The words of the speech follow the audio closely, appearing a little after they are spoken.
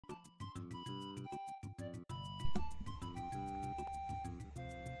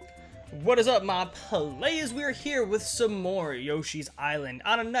What is up, my players? We're here with some more Yoshi's Island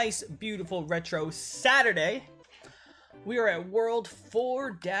on a nice, beautiful retro Saturday. We are at World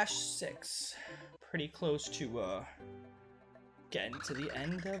 4-6. Pretty close to getting to the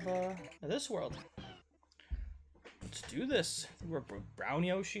end of this world. Let's do this. We're brown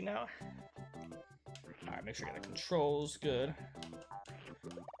Yoshi now. Alright, make sure you get the controls good.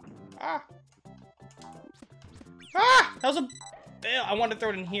 Ah! Ah! That was a... I wanted to throw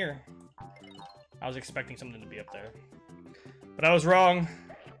it in here. I was expecting something to be up there. But I was wrong.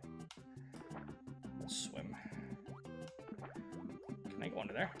 Let's swim. Can I go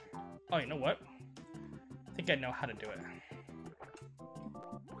under there? Oh, you know what? I think I know how to do it.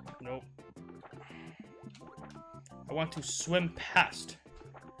 Nope. I want to swim past.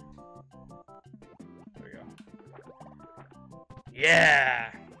 There we go.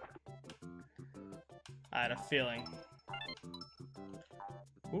 Yeah! I had a feeling.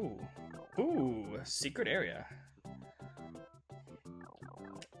 Ooh. Ooh, secret area.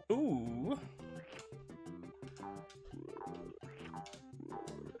 Ooh.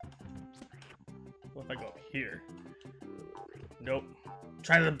 What if I go up here? Nope.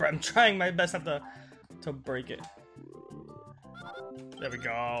 I'm trying my best not to break it. There we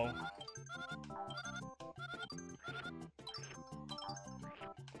go.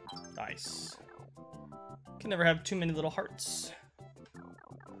 Nice. Can never have too many little hearts.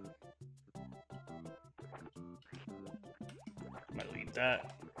 Might leave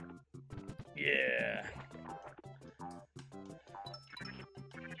that. Yeah.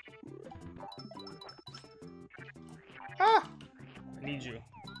 Ah! I need you.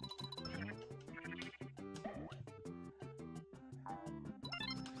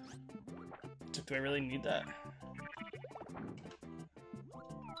 Do I really need that?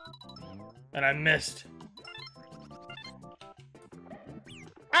 And I missed.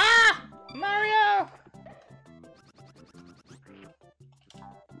 Ah! Mario!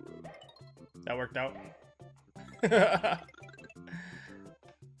 That worked out.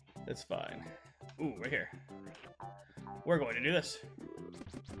 It's fine. Ooh, right here. We're going to do this.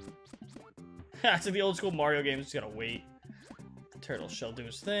 It's like the old school Mario games, just gotta wait. Turtle shell do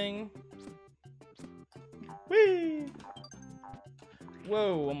his thing. Whee!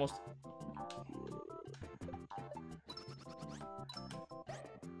 Whoa, almost.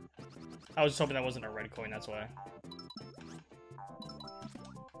 I was just hoping that wasn't a red coin, that's why.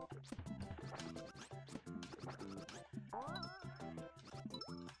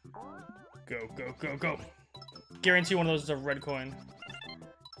 Go, go, go, go. Guarantee one of those is a red coin.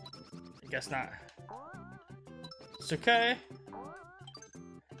 I guess not. It's okay.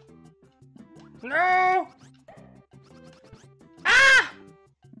 No! Ah!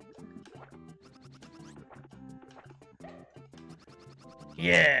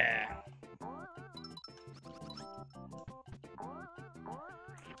 Yeah!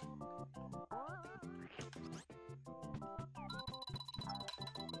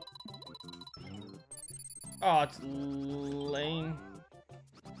 Oh, it's lame.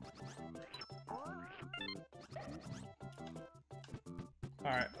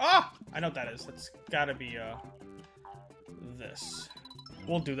 Alright. Ah! I know what that is. That's gotta be, this.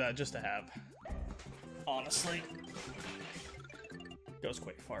 We'll do that just to have. Honestly. Goes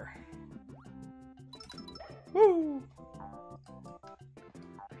quite far. Woo!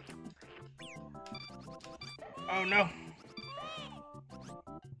 Oh no.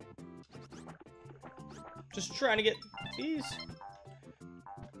 Just trying to get these.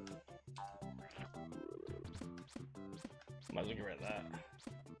 Might as well get rid of that.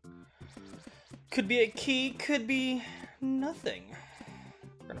 Could be a key, could be nothing.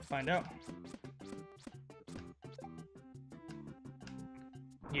 We're gonna find out.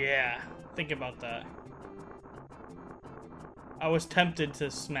 Yeah, think about that. I was tempted to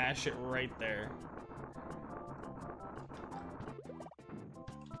smash it right there.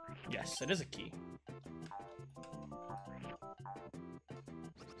 Yes, it is a key.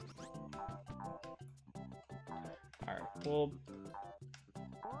 Alright, we'll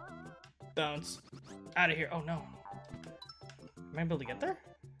bounce out of here. Oh no. Am I able to get there?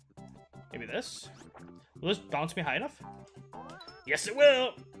 Maybe this? Will this bounce me high enough? Yes, it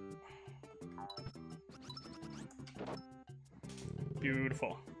will!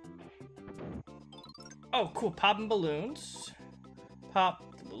 Beautiful. Oh, cool. Popping balloons.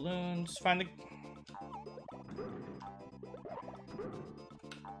 Pop the balloons. Find the...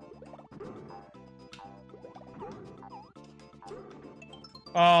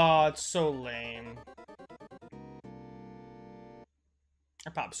 Oh, it's so lame. I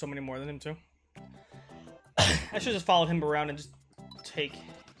popped so many more than him, too. I should have just followed him around and just take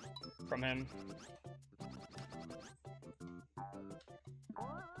from him.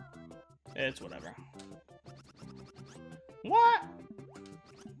 It's whatever. What?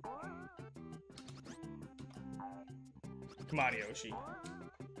 Come on, Yoshi.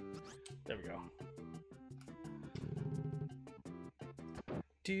 There we go.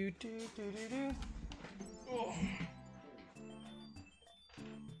 Do do do do do. Oh.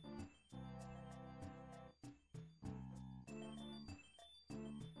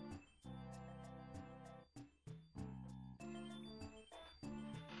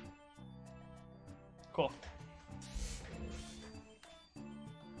 Cool.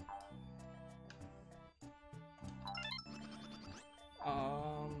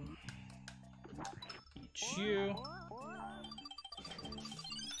 Eat you.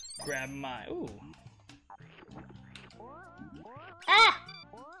 Grab my. Ooh. Ah!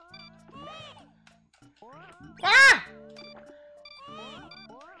 Ah!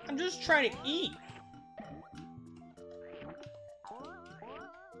 I'm just trying to eat.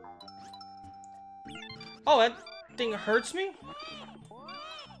 Oh, that thing hurts me?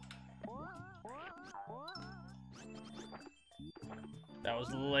 That was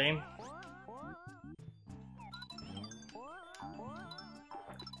lame.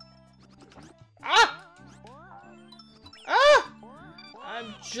 Ah! Ah!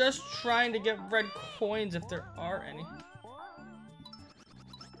 I'm just trying to get red coins if there are any.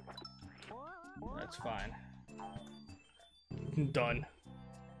 That's fine. Done.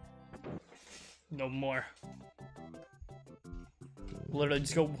 No more. Literally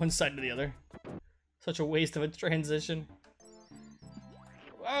just go one side to the other. Such a waste of a transition.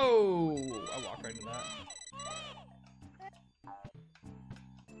 Whoa! I walked right into that.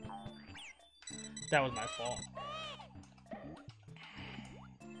 That was my fault.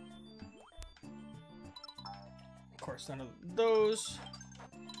 Of course, none of those.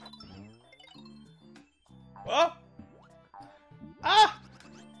 Oh! Ah!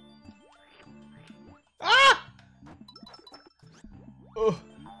 Ah! Oh.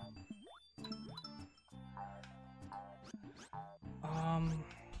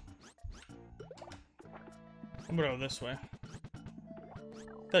 I'm gonna go this way. I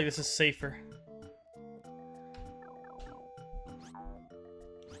feel like this is safer.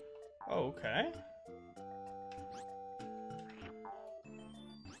 Okay.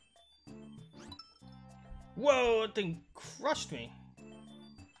 Whoa, that thing crushed me.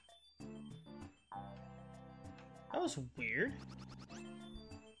 That was weird.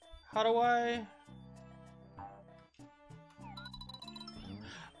 How do I...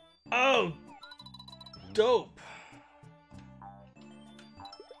 Oh! Dope.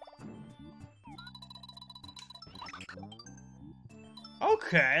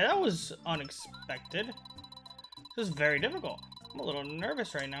 Okay, that was unexpected. This is very difficult. I'm a little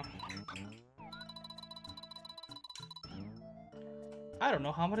nervous right now. I don't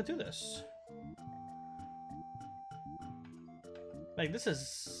know how I'm gonna do this. Like, this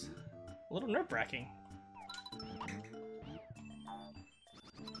is a little nerve-wracking.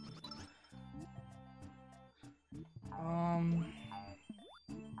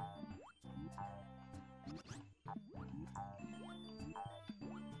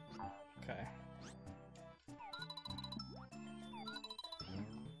 Okay.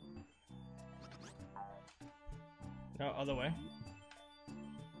 No, other way.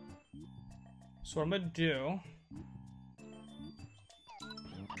 So what I'm gonna do...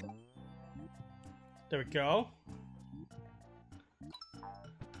 There we go.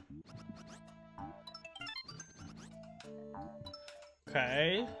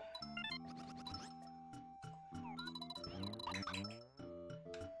 Okay.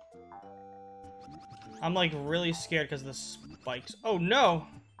 I'm like really scared because of the spikes. Oh no!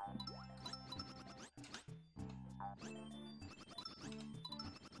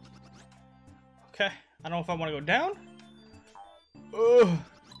 Okay, I don't know if I want to go down. Ugh.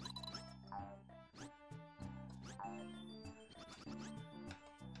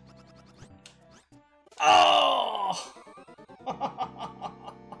 Oh!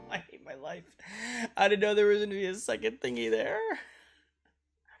 I hate my life. I didn't know there was gonna be a second thingy there.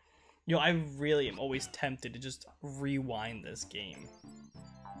 Yo, I really am always tempted to just rewind this game.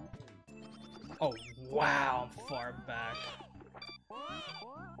 Oh, wow, I'm far back.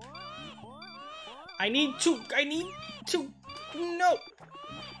 I need to, no!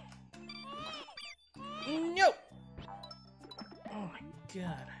 No! Oh my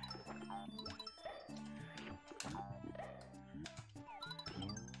god.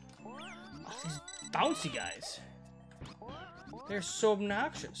 Oh, these bouncy guys. They're so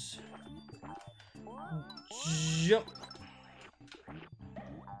obnoxious. Jump.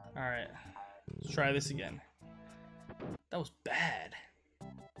 Alright. Let's try this again. That was bad.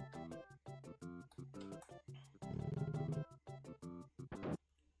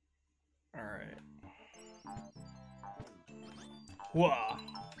 Alright. Whoa.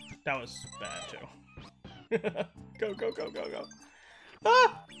 That was bad too. Go, go, go, go, go.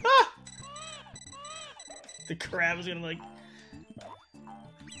 Ah! Ah! The crab is gonna like...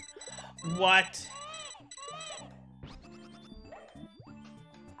 What?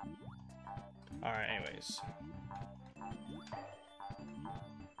 Alright, anyways.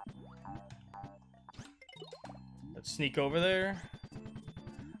 Let's sneak over there.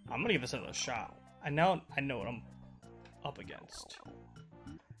 I'm gonna give this another shot. I know what I'm up against.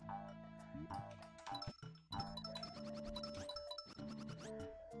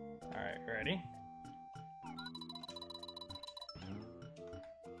 Alright, ready?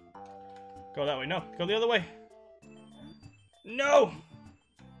 Go that way. No, go the other way. No!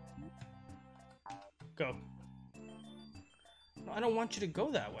 Go. No, I don't want you to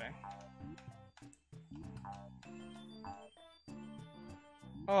go that way.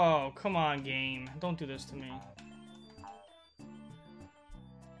 Oh, come on, game. Don't do this to me.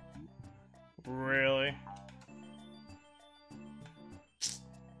 Really?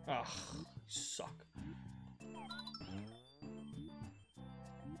 Ugh, you suck.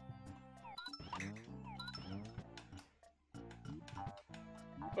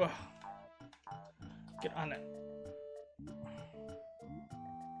 Ugh. Get on it.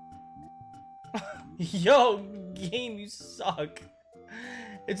 Yo, game, you suck.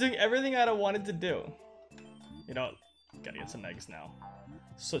 It took everything I wanted to do. You know, gotta get some eggs now.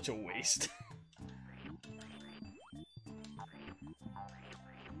 Such a waste.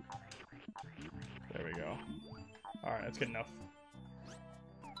 There we go. Alright, that's good enough.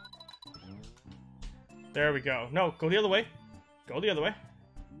 There we go. No, go the other way. Go the other way.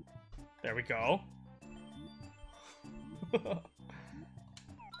 There we go.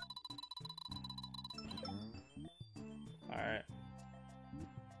 Alright.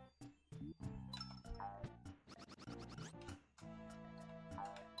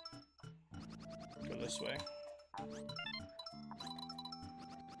 Go this way.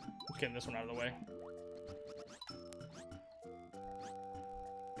 Let's get this one out of the way.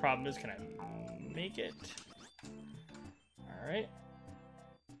 Problem is, can I make it? Alright.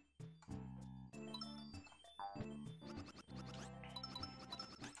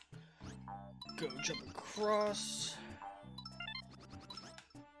 Go jump across.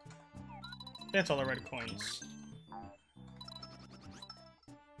 That's all the red coins.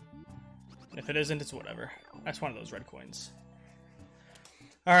 If it isn't, it's whatever. That's one of those red coins.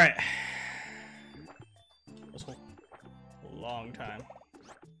 Alright. This whole long time.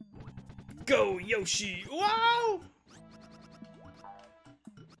 Go, Yoshi! Wow!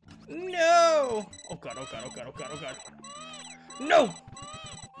 No! Oh god, oh god, oh god, oh god, oh god. No!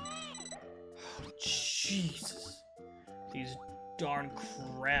 Oh, Jesus. These darn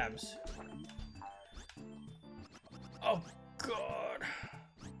crabs. Oh god.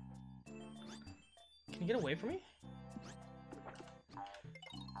 Can you get away from me?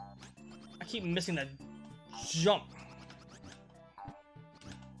 I keep missing that jump.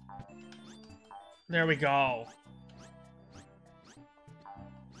 There we go.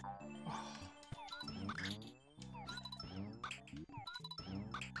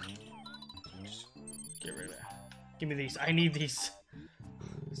 Just get rid of that. Give me these. I need these.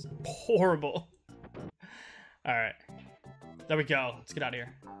 It's horrible. Alright. There we go. Let's get out of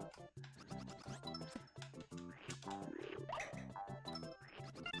here.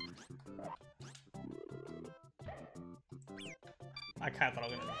 I kind of thought I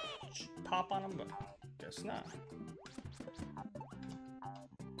was gonna pop on him, but guess not.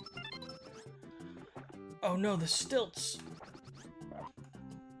 Oh no, the stilts!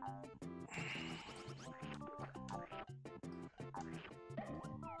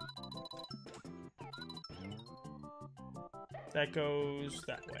 That goes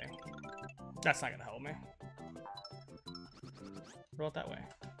that way. That's not gonna help me. Roll it that way.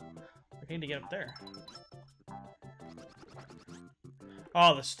 I need to get up there.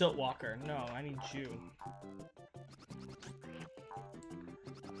 Oh, the stilt walker. No, I need you.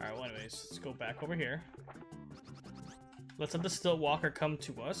 Alright, well anyways, let's go back over here. Let's have the stilt walker come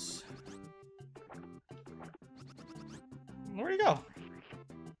to us. Where'd he go?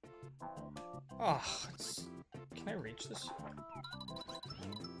 Oh, can I reach this?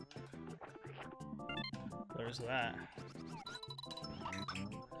 There's that.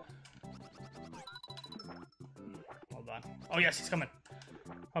 Hold on. Oh yes, he's coming.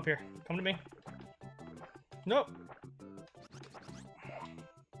 Up here. Come to me. Nope.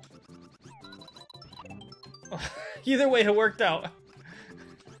 Either way, it worked out.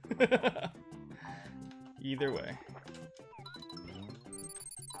 Either way.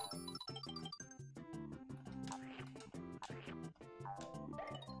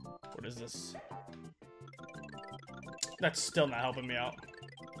 What is this? That's still not helping me out.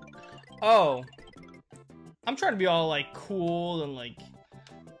 Oh. I'm trying to be all, like, cool and, like...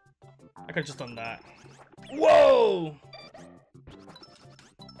 I could've just done that. Whoa!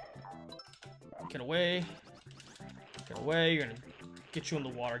 Get away. Get away. You're gonna get you in the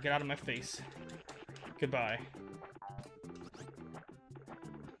water. Get out of my face. Goodbye.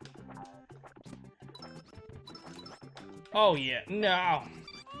 Oh, yeah. No.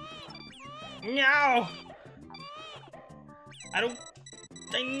 No!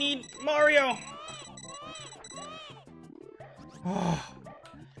 I need Mario! Oh.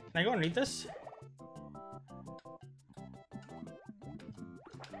 Can I go underneath this?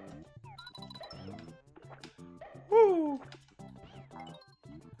 Woo!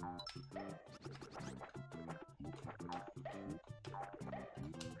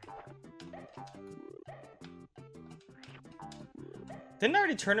 Didn't I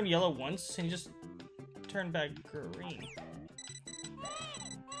already turn him yellow once and he just turned back green?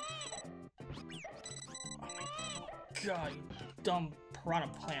 Oh my god, you dumb piranha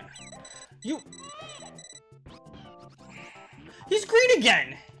plant. You... He's green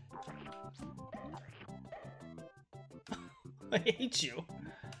again! I hate you.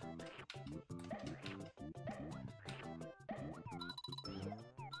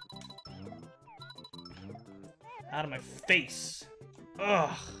 Out of my face.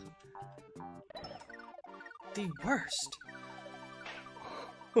 Ugh. The worst.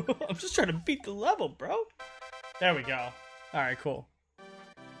 I'm just trying to beat the level, bro. There we go. Alright, cool.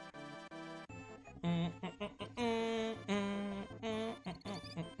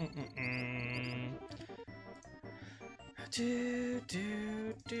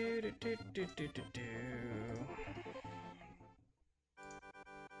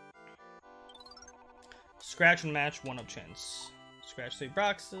 Scratch and match, 1-up chance. Scratch 3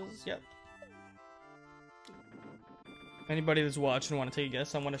 boxes, yep. Anybody that's watching want to take a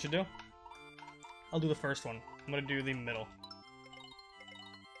guess on what I should do? I'll do the first one. I'm gonna do the middle.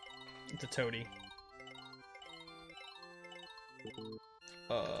 It's a toady.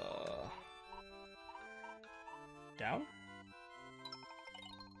 Down?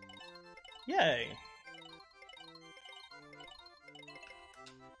 Yay!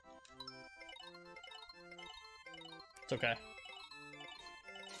 It's okay.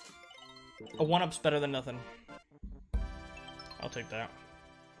 A 1-up's better than nothing. I'll take that.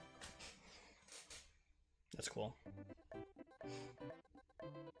 That's cool.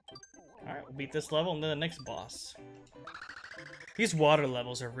 Alright, we'll beat this level and then the next boss. These water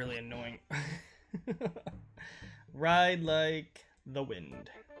levels are really annoying. Ride like the wind.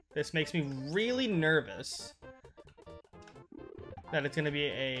 This makes me really nervous that it's gonna be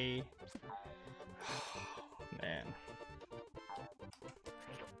a... Man.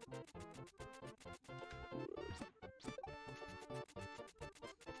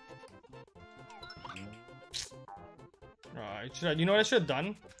 You know what I should have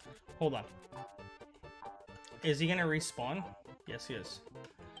done? Hold on. Is he gonna respawn? Yes, he is.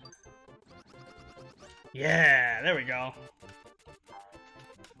 Yeah, there we go.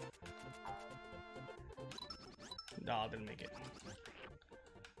 No, I didn't make it.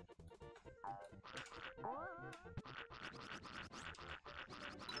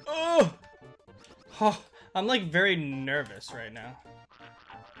 Oh! Oh! I'm like very nervous right now.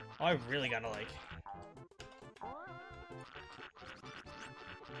 Oh, I really gotta like...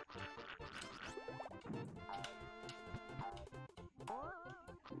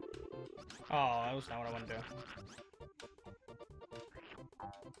 Oh, that was not what I wanted to do.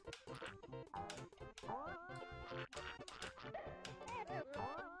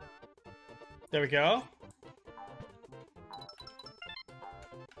 There we go.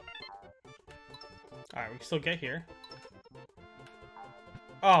 Alright, we can still get here.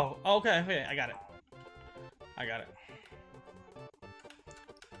 Oh, okay, okay, I got it. I got it.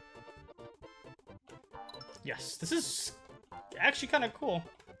 Yes, this is actually kind of cool.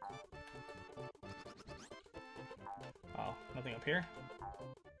 Oh, nothing up here.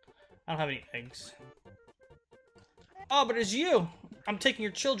 I don't have any eggs. Oh, but it's you! I'm taking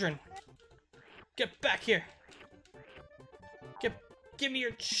your children. Get back here. Give me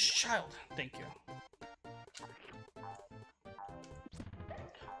your child. Thank you.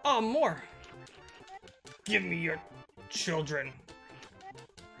 Oh, more. Give me your children.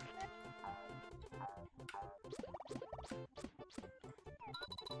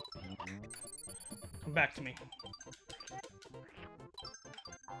 come back to me.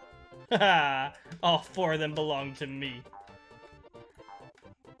 Haha! All 4 of them belong to me.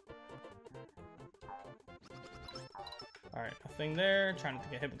 Alright, nothing there. Trying not to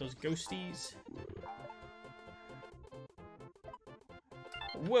get hit with those ghosties.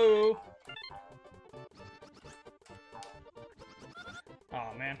 Whoa!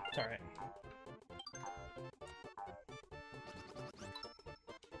 Oh man, it's alright.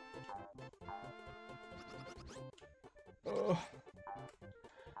 Oh,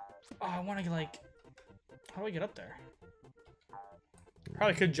 I want to like... How do I get up there?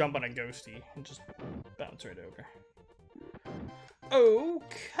 Probably could jump on a ghosty and just bounce right over.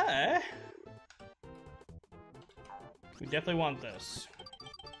 Okay. We definitely want this.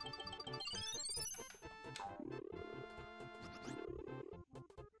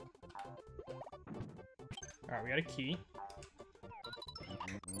 Alright, we got a key.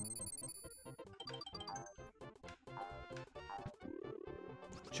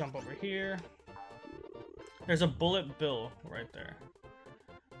 Jump over here. There's a bullet bill right there.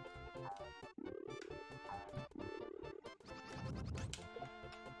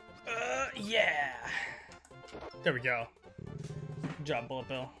 Yeah! There we go. Good job, bullet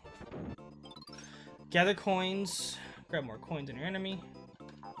bill. Gather coins. Grab more coins than your enemy.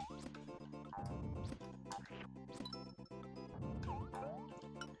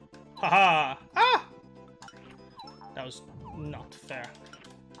 Haha! Ah! That was not fair.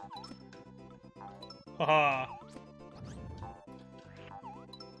 Haha!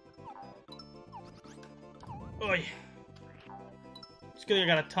 Oi! It's good I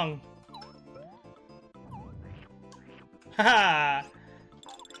got a tongue. Haha!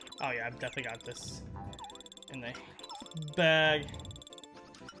 Oh yeah, I've definitely got this in the bag.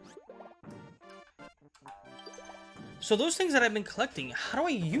 So those things that I've been collecting, how do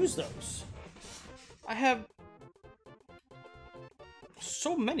I use those? I have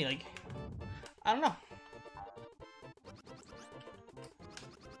so many, like, I don't know.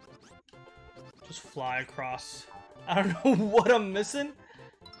 Just fly across. I don't know what I'm missing.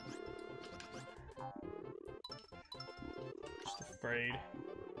 Just afraid.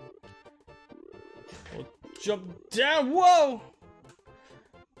 We'll jump down. Whoa!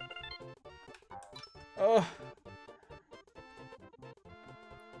 Oh.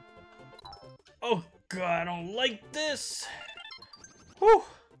 Oh god, I don't like this. Whew.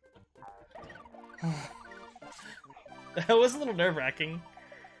 That was a little nerve-wracking.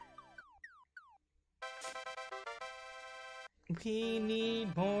 We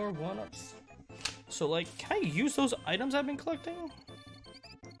need more one-ups. So, like, can I use those items I've been collecting?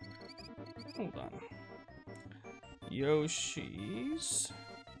 Hold on. Yoshi's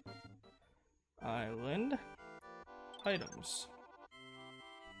Island items.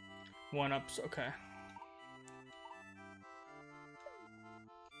 One-ups, okay.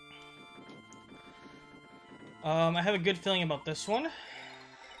 I have a good feeling about this one.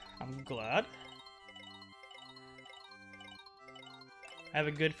 I'm glad. I have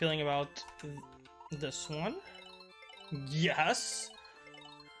a good feeling about this one. Yes!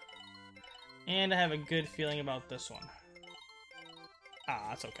 And I have a good feeling about this one. Ah,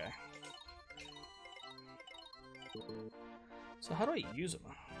 that's okay. So how do I use them?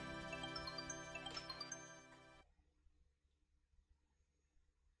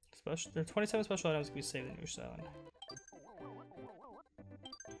 There are 27 special items that can be saved in Yoshi Island.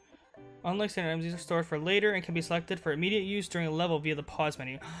 Unlike standard items, these are stored for later and can be selected for immediate use during a level via the pause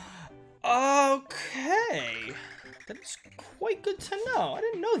menu. Okay! That is quite good to know. I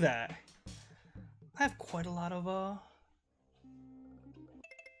didn't know that. I have quite a lot of,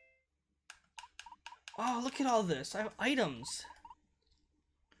 Oh, look at all this. I have items.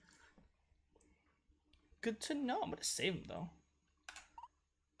 Good to know. I'm gonna save them, though.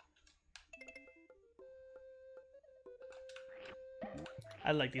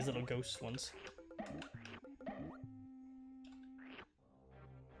 I like these little ghost ones.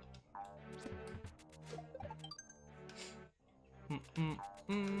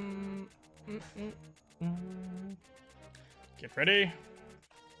 Get ready.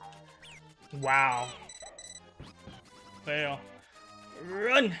 Wow. Fail.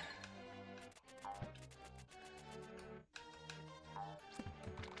 Run!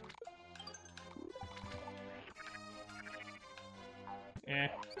 Yeah,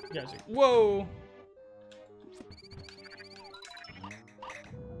 you guys are. Whoa!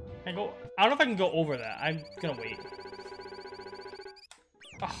 I go. I don't know if I can go over that. I'm gonna wait.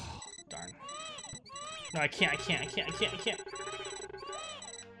 Oh, darn. No, I can't. I can't.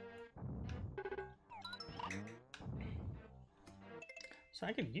 So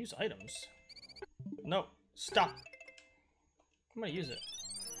I could use items. Stop. I'm gonna use it.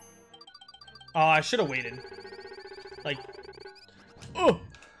 Oh, I should have waited. Like, oh,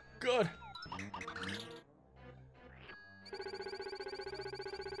 God.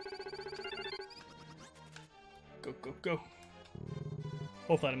 Go, go, go.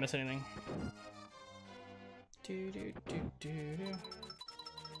 Hopefully I didn't miss anything. Do, do, do, do, do.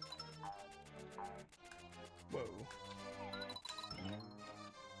 Whoa.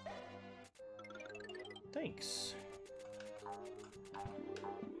 Thanks.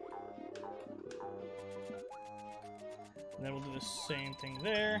 And then we'll do the same thing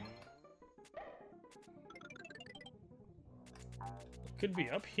there. Could be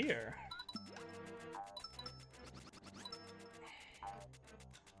up here.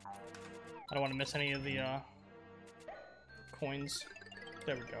 I don't want to miss any of the coins.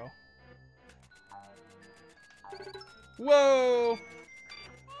 There we go. Whoa!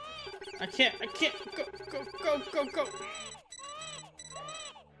 I can't, go, go, go, go, go!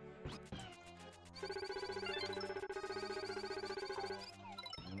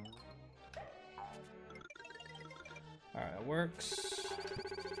 Alright, it works.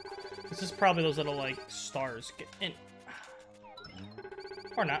 This is probably those little, like, stars. Get in.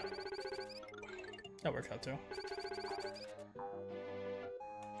 Or not. That works out too.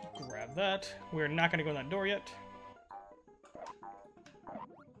 Grab that. We're not gonna go in that door yet.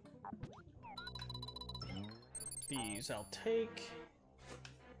 These I'll take.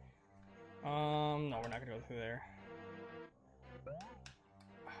 No, we're not gonna go through there.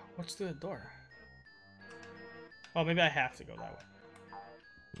 What's through the door? Oh, maybe I have to go that way.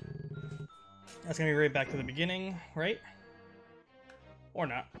 That's gonna be right back to the beginning, right? Or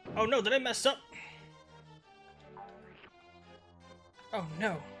not. Oh no, did I mess up? Oh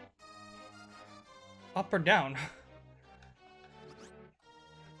no. Up or down?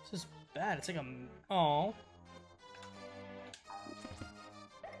 This is bad. It's like a... Oh.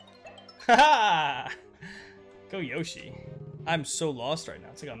 Haha! Go Yoshi. I'm so lost right now.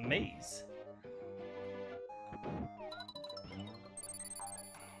 It's like a maze.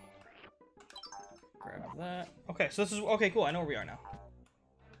 Grab that. Okay, so this is... Okay, cool. I know where we are now.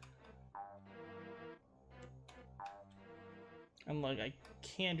 And like, I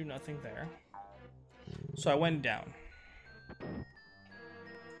can't do nothing there. So I went down.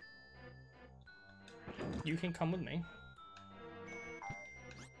 You can come with me.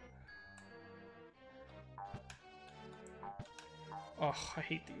 Oh, I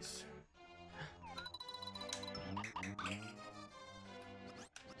hate these.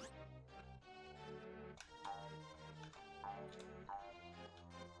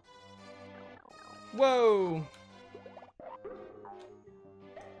 Whoa!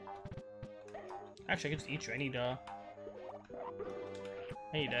 Actually, I can just eat you. I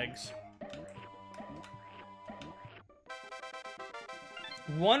need eggs.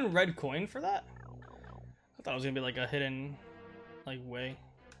 One red coin for that? I thought it was gonna be like a hidden, like, way.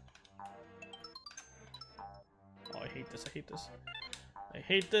 Oh, I hate this. I hate this. I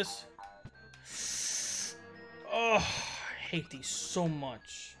hate this. Oh, I hate these so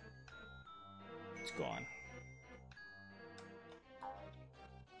much. It's gone.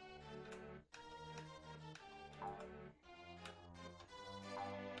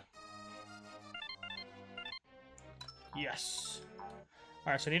 Yes.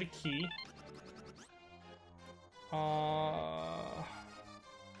 Alright, so I need a key.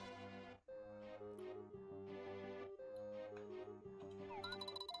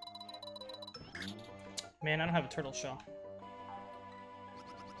 Man, I don't have a turtle shell.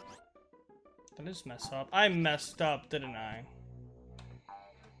 Did I just mess up? I messed up, didn't I?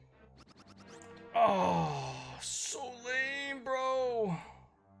 Oh, so lame, bro.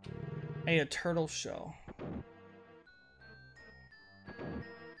 I need a turtle shell.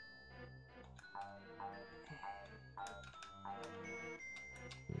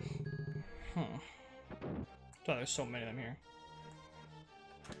 Oh, there's so many of them here.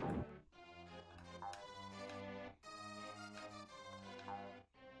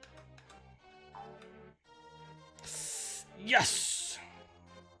 Yes!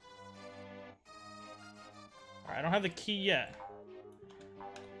 Alright, I don't have the key yet.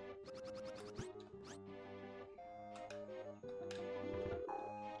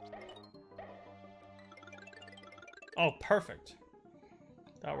 Oh, perfect.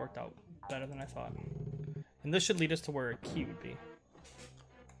 That worked out better than I thought. And this should lead us to where a key would be.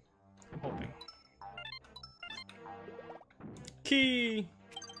 I'm hoping. Key!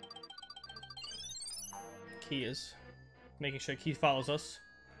 Key is making sure Key follows us.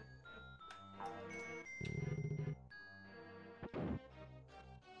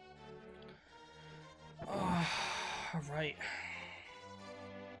 Oh, Alright.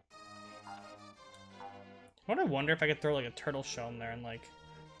 I wonder if I could throw like a turtle shell in there and like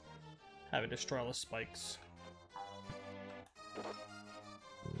have it destroy all the spikes.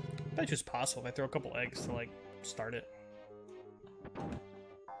 That's just possible if I throw a couple eggs to like start it.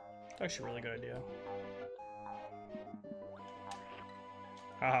 That's actually a really good idea.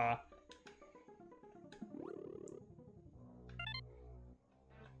 Haha.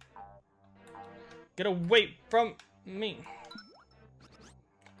 Get away from me.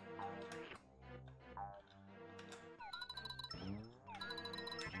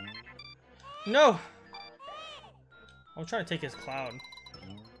 No! I'm trying to take his cloud.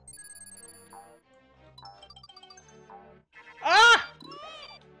 Ah!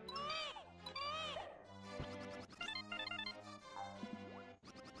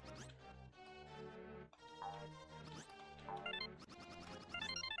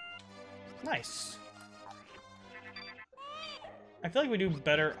 Nice. I feel like we do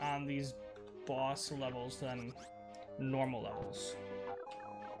better on these boss levels than normal levels.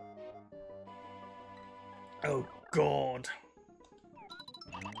 Oh god.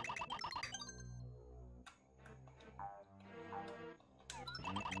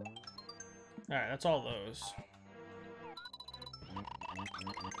 Alright, that's all those.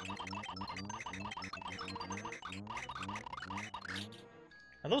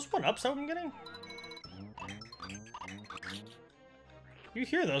 Are those 1-ups that I'm getting? You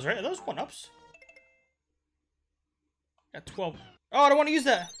hear those, right? Are those 1-ups? Got 12. Oh, I don't want to use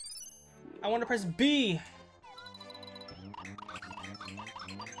that! I want to press B!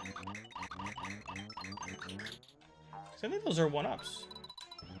 I think those are 1-ups.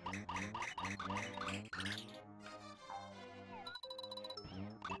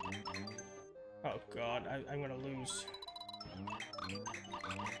 Oh god, I'm gonna lose.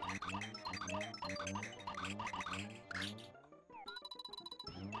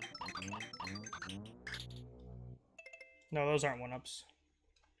 No, those aren't 1-ups.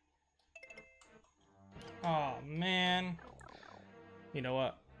 Oh man. You know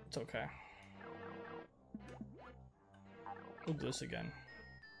what? It's okay. We'll do this again.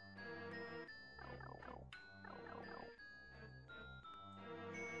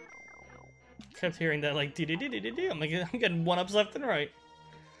 Kept hearing that like dee-dee-dee-dee-dee. I'm like, I'm getting 1-ups left and right.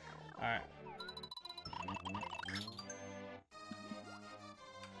 Alright.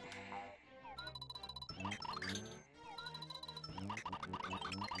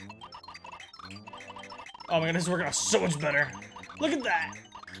 Oh my god, this is working out so much better. Look at that!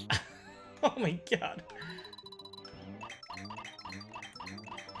 Oh my god.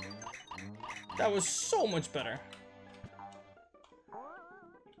 That was so much better.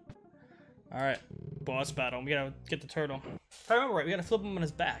 Alright, boss battle. We gotta get the turtle. If I remember right, we gotta flip him on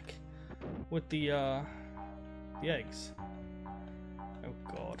his back with the eggs. Oh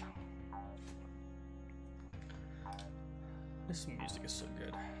god. This music is so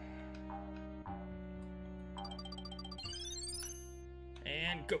good.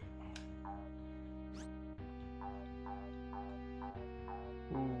 And go.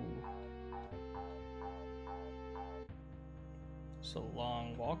 Ooh. It's a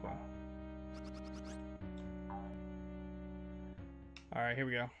long walkway. Alright, here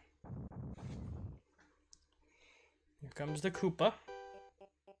we go. Here comes the Koopa.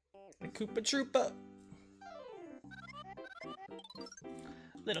 The Koopa Troopa.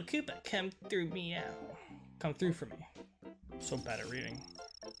 Little Koopa, come through meow. Come through for me. I'm so bad at reading.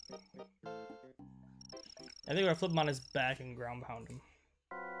 I think I'm gonna flip him on his back and ground pound him.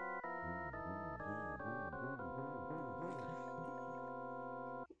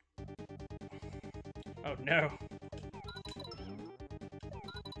 Oh no.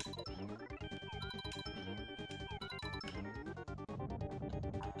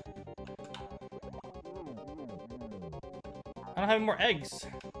 I don't have any more eggs.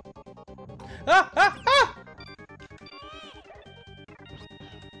 Ah! Ah! Ah!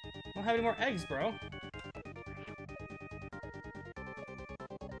 I don't have any more eggs, bro.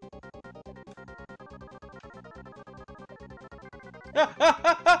 Ah! Ah!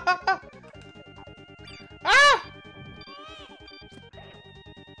 Ah! Ah! Ah! Ah!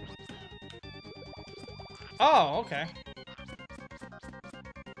 Oh, okay.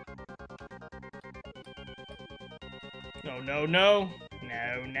 No, no, no.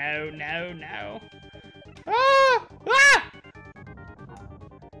 No, no, no, no. Ah! Ah!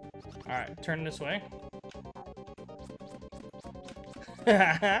 Alright, turn this way.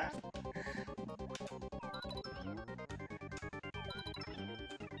 Ah!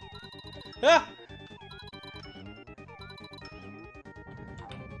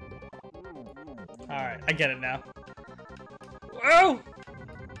 Alright, I get it now. Oh!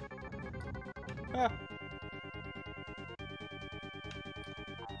 Ah.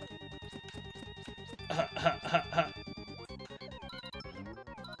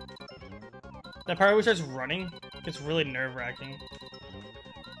 That part where he starts running gets really nerve-wracking.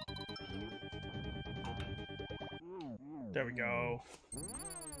 There we go.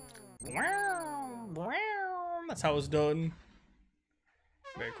 That's how it's done.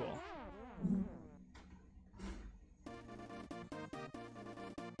 Very cool.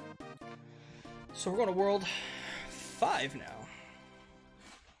 So we're going to World 5 now.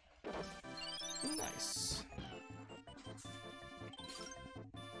 Nice.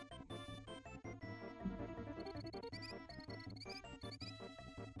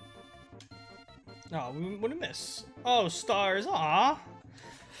 Oh, what did we miss? Oh, stars. Aw.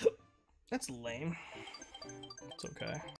 That's lame. It's okay.